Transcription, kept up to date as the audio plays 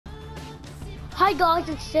Hi guys,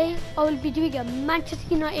 and today I will be doing a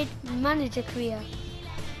Manchester United manager career.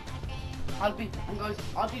 I'll be looking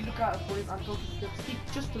out for him and talking to him. Speak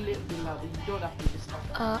just a little bit louder. You don't have to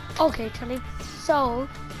listen. Okay, Charlie. So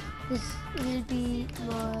this will be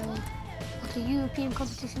my European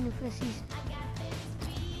competition of the season.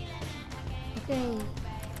 Okay.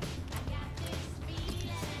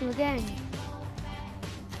 So again,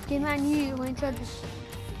 Man U went to this.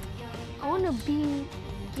 I want to be.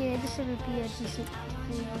 Yeah, this will be a decent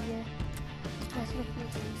thing. Yeah, that's looking.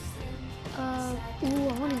 I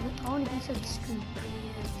want to be so discreet.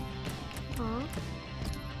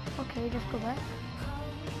 Okay, let's go back.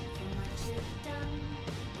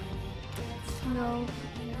 No.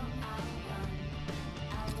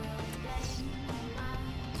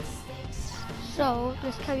 So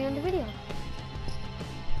let's carry on the video.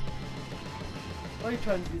 What are you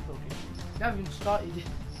trying to do, Toki? You haven't even started it.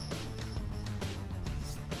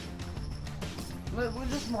 We'll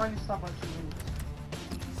just mind stop at 2 minutes.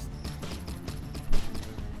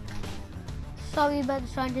 Sorry about the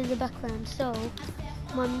sound in the background. So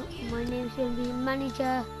my name is going to be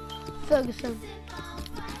Manager Ferguson.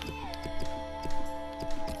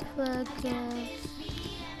 Ferguson.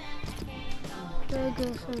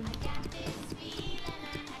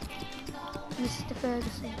 Mr.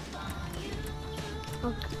 Ferguson.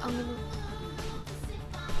 Okay, I'm gonna.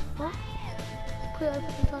 What? Put it over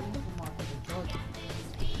the title.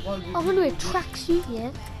 I'm gonna wear a tracksuit,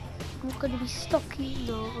 yeah. I'm not gonna be stocky,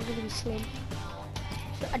 no, I'm gonna be slim.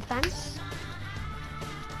 So advance.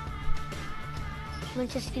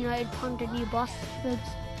 Manchester United found a new boss.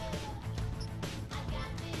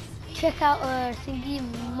 Check out thingy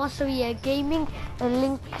Mosaria Gaming. The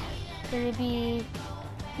link gonna be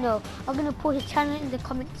I'm gonna put his channel in the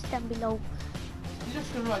comments down below. You're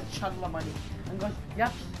just gonna write channel on my name. And guys,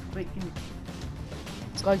 wait, give me.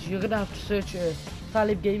 Guys, you're gonna have to search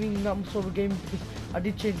Talib Gaming, not Mosaria Gaming, because I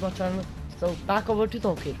did change my channel. So back over to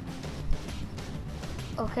Toki.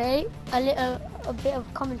 Okay, a bit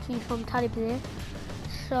of commentary from Talib there.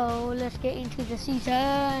 So let's get into the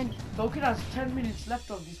season. Toki has 10 minutes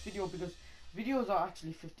left of this video because videos are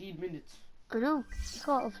actually 15 minutes. I know, you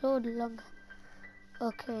can't upload longer.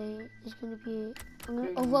 Okay, it's gonna be. I'm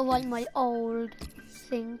gonna overwrite my old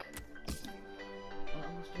thing,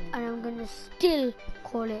 and I'm gonna still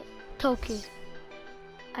call it Toki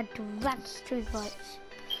Advanced Invites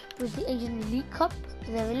with the Asian Elite Cup.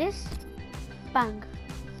 There it is. Bang.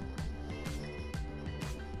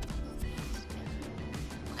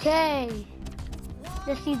 Okay,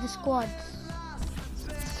 let's see the squads.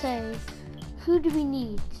 Okay, who do we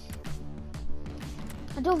need?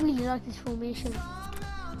 I don't really like this formation.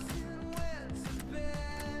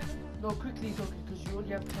 No, quickly, Toki, because you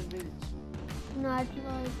only have 10 minutes. No, I'd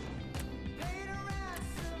like.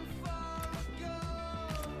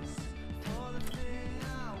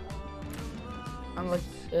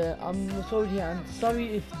 I'm sorry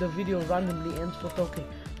if the video randomly ends for Toki.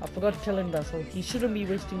 I forgot to tell him that, so he shouldn't be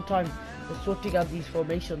wasting time sorting out these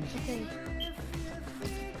formations.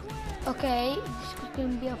 Okay, this is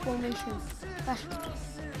going to be a formation.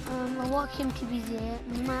 I want him to be there.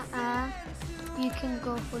 You can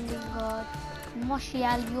go for Lingard.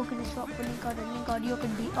 Martial, you're going to swap for Lingard, and Lingard, you're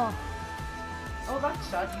going to be off. Oh, that's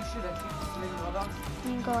sad. You should have kept Lingard on.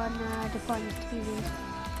 Lingard, the point is to be there.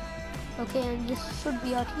 Okay, and this should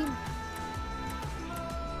be our team.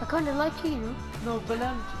 I kind of like you, you know. No,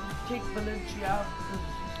 take Valencia out because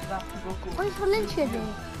he's going to have to go for. Why is Valencia there?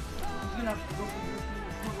 He's going to have to go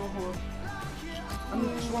for Rojo. I'm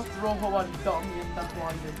going to swap Rojo and Domi, and that's why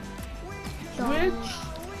I did.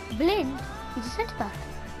 Switch! Blin? He's a centre back.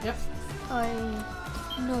 Yep. I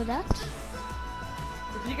know that.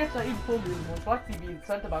 If he gets an inform, he'll most likely be in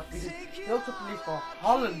centre back because he also plays for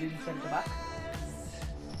Holland in centre back.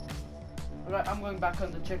 Alright, I'm going back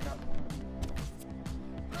on the checkout.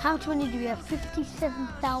 How much money do we have?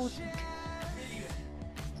 57,000.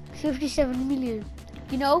 57 million.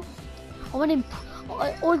 You know, I want him.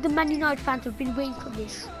 All the Man United fans have been waiting for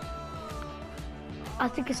this. I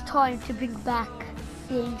think it's time to bring back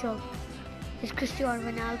the angel. It's Cristiano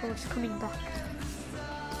Ronaldo is coming back.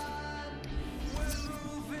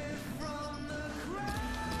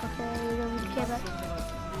 Okay, we don't really care about.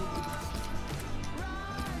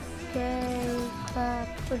 Okay, crap.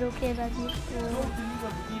 We don't care about this.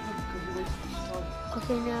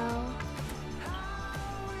 Okay, now.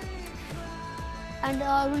 And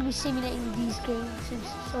I will be simulating these games since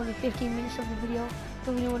it's only 15 minutes of the video.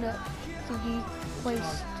 Don't really want to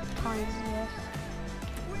waste time, yes.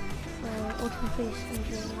 Ultimate face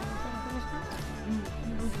injury.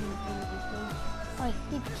 I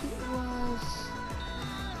think it was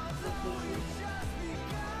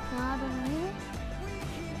No, I don't need it.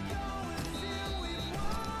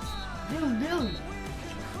 0-0.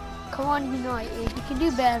 Come on, United. You can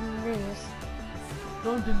do better than this.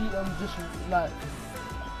 Don't delete them, just like,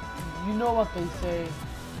 you know what they say.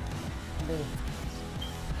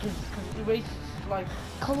 Because erase like.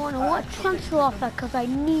 Come on, what transfer offer? Because I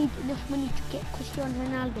need enough money to get Cristiano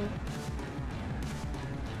Ronaldo.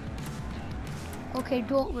 Okay,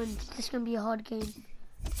 Dortmund. This is gonna be a hard game.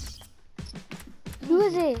 Who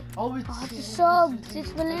is it? Oh, it's The subs.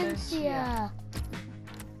 It's Valencia.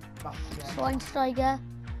 Schweinsteiger.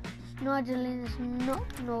 Nigel is not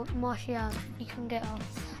Martial. You can get off.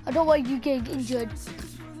 I don't want you getting injured.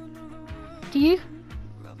 Do you?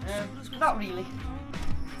 Not really.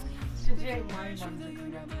 Since you ain't my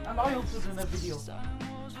man, and I also done a video.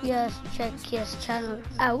 Yes, check his channel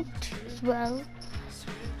out as well.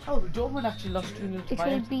 Oh, Dortmund actually lost 2-0 It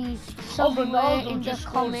will be Oh, somewhere Ronaldo in the just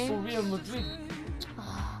scored for comments. Real Madrid.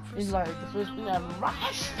 In like the first minute, and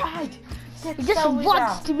Rashford. He just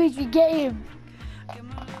wants to make me get him.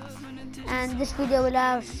 And this video will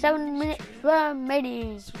have 7 minutes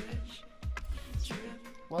remaining.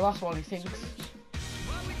 Well, that's what he thinks.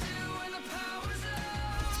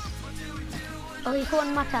 Okay, come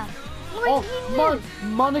on, Mata. Oh,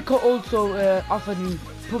 Monaco also offered me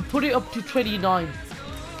put it up to 29.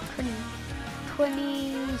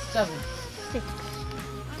 27. 6.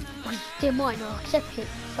 They might not accept it,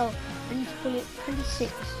 so I need to put it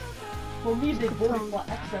 26. For me, they voted for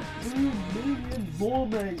extra 3 million more,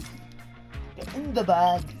 mate. Get in the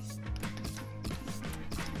bag.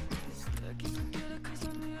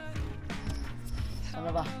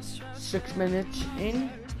 Another 6 minutes in.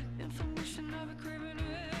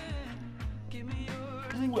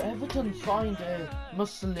 Ooh, Everton signed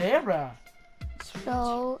Muslera.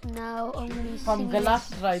 So now I'm going to From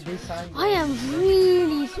Galatasaray they signed. I am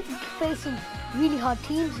really facing really hard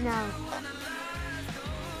teams now.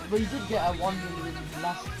 But you did get a 1 million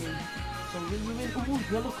last game. So when you win,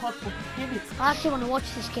 ooh, yellow card for Kimmich. I actually want to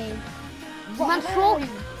watch this game. Right.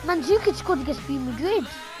 Mandzukic scored against Real Madrid.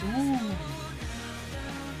 Ooh.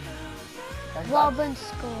 Robin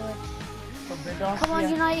scored. Come on,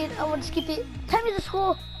 United. I want to skip it. Tell me the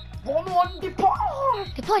score. 1-1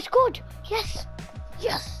 Depay. Depay scored. Yes.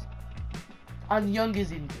 Yes. And Young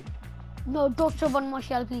is injured. No, don't sub on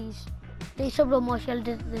Martial, please. They subbed on Martial,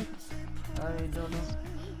 didn't they? I don't know.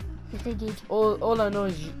 Yes, they did. All I know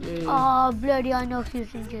is. Oh, bloody! I know he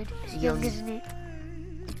was injured. It's Young, isn't it?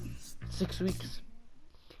 6 weeks.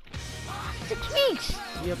 6 weeks.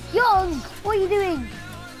 Yep. Young, what are you doing?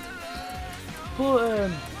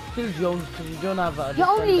 Put Phil Jones because you don't have a. You're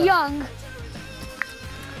only young.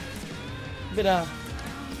 Bit of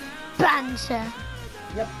Banter.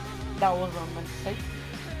 Yep, that was on my mistake.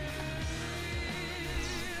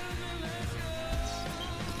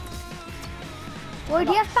 Well,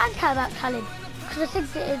 do you have fan care about Talib? Because I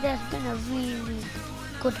think that there's been a really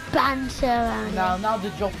good banter around Now the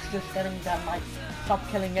joke's just getting that, like, stop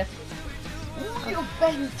killing it. Ooh, you're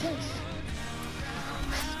bent.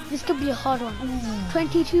 This could be a hard one.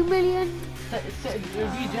 22 million?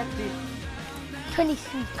 Rejected.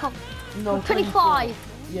 23, come. No, 25.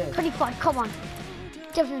 Yeah. 25, come on.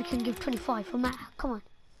 Definitely can give 25 for Matt. Come on.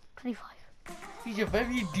 25. He's a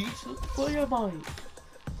very decent player, man.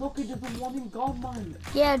 Look, he doesn't want him gone, man.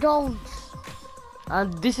 Yeah, don't.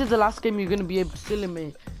 And this is the last game you're going to be able to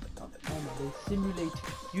simulate.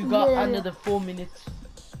 You got another 4 minutes.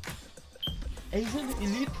 He's an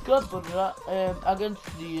elite club, but against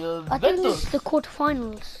the I think this is the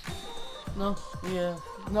quarterfinals. No, yeah.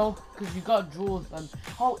 No, because you got draws and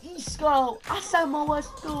Isco, Asamoah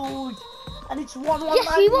scored, and it's 1-1.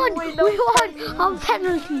 Yes, we won. We won on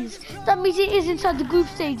penalties. That means it is inside the group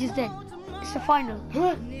stages. Then it's the final.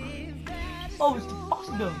 Huh? Oh, it's the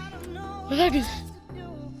final. Ready?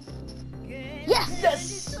 Yes.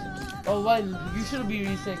 Yes. Oh well, you shouldn't be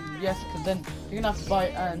really saying yes, because then you're gonna have to buy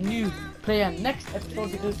a new player next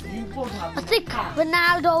episode because you won't have. I think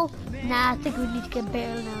Ronaldo. Nah, I think we need to get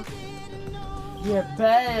Bale now. Yeah,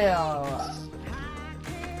 Bale.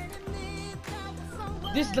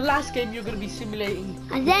 This is the last game you're going to be simulating.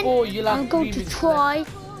 And then I'm going to try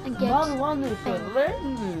and get...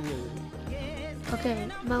 Okay,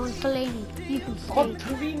 Mount Fellaini, you can stay.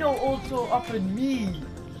 Torino also offered me.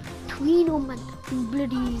 Torino, man,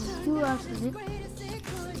 bloody... Who else is it?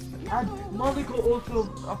 And Monaco also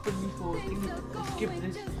offered me for skip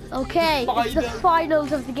this. Okay, it's the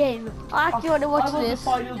finals of the game. I actually want to watch this. The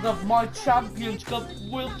finals of my Champions Cup.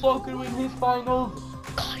 Will Falcon win his finals?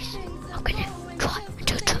 Guys, I'm gonna try and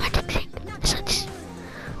do a dramatic thing. So this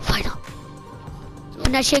final.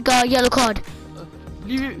 And I should go yellow card.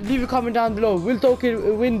 leave a comment down below. Will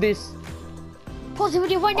Token win this? Pause the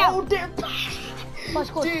video right now. Oh, damn. Pause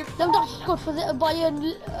score. Damn. That's scored for the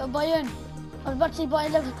Bayern. Bayern. I was about to say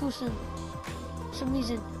Bayern Leverkusen. For some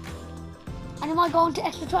reason. And am I going to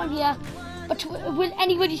extra time here? But will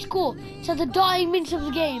anybody score? So the dying minutes of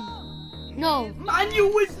the game. No. Man, you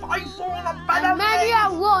win 5-4 on a And Man U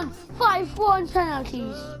have won 5-4 on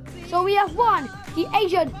penalties. So we have won the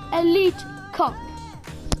Asian Elite Cup.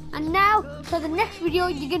 And now, so the next video,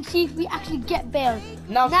 you can see if we actually get Bale.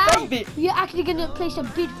 Now save it. We're actually going to place a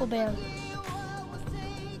bid for Bale.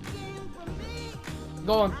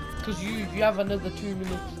 Go on, because you have another 2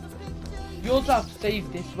 minutes. You also have to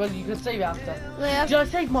save this. Well, you can save it after. Yeah. Did I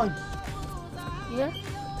save mine? Yeah?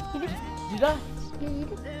 You did? Did I? Yeah, you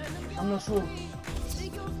did. I'm not sure.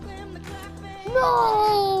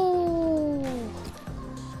 No!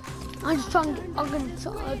 I'm just trying. I'm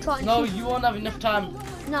gonna try and No, see. you won't have enough time.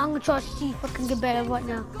 No, I'm gonna try to see if I can get Bale right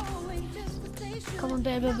now. Come on,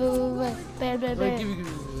 Bale, Bale. Wait, give me.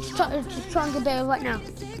 Just try and get Bale right now.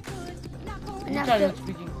 And Italian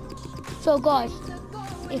speaking. so guys,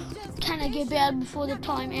 can I get Bale before the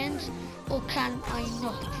time ends, or can I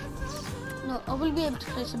not? No, I will be able to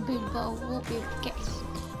place a bid, but I won't be able to get him.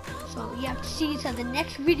 So you have to see it in the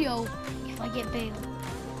next video if I get Bale.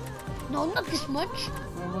 No, not this much.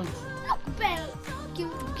 Not Bale.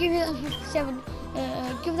 Give it 57.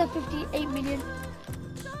 Give that 58 million.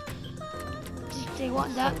 They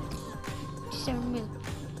want that. 57 million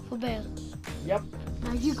for Bale. Yep.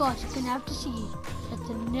 Now you guys are gonna have to see at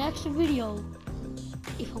the next video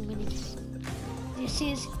if I'm gonna do it. This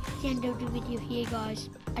is the end of the video here, guys,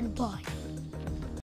 and bye.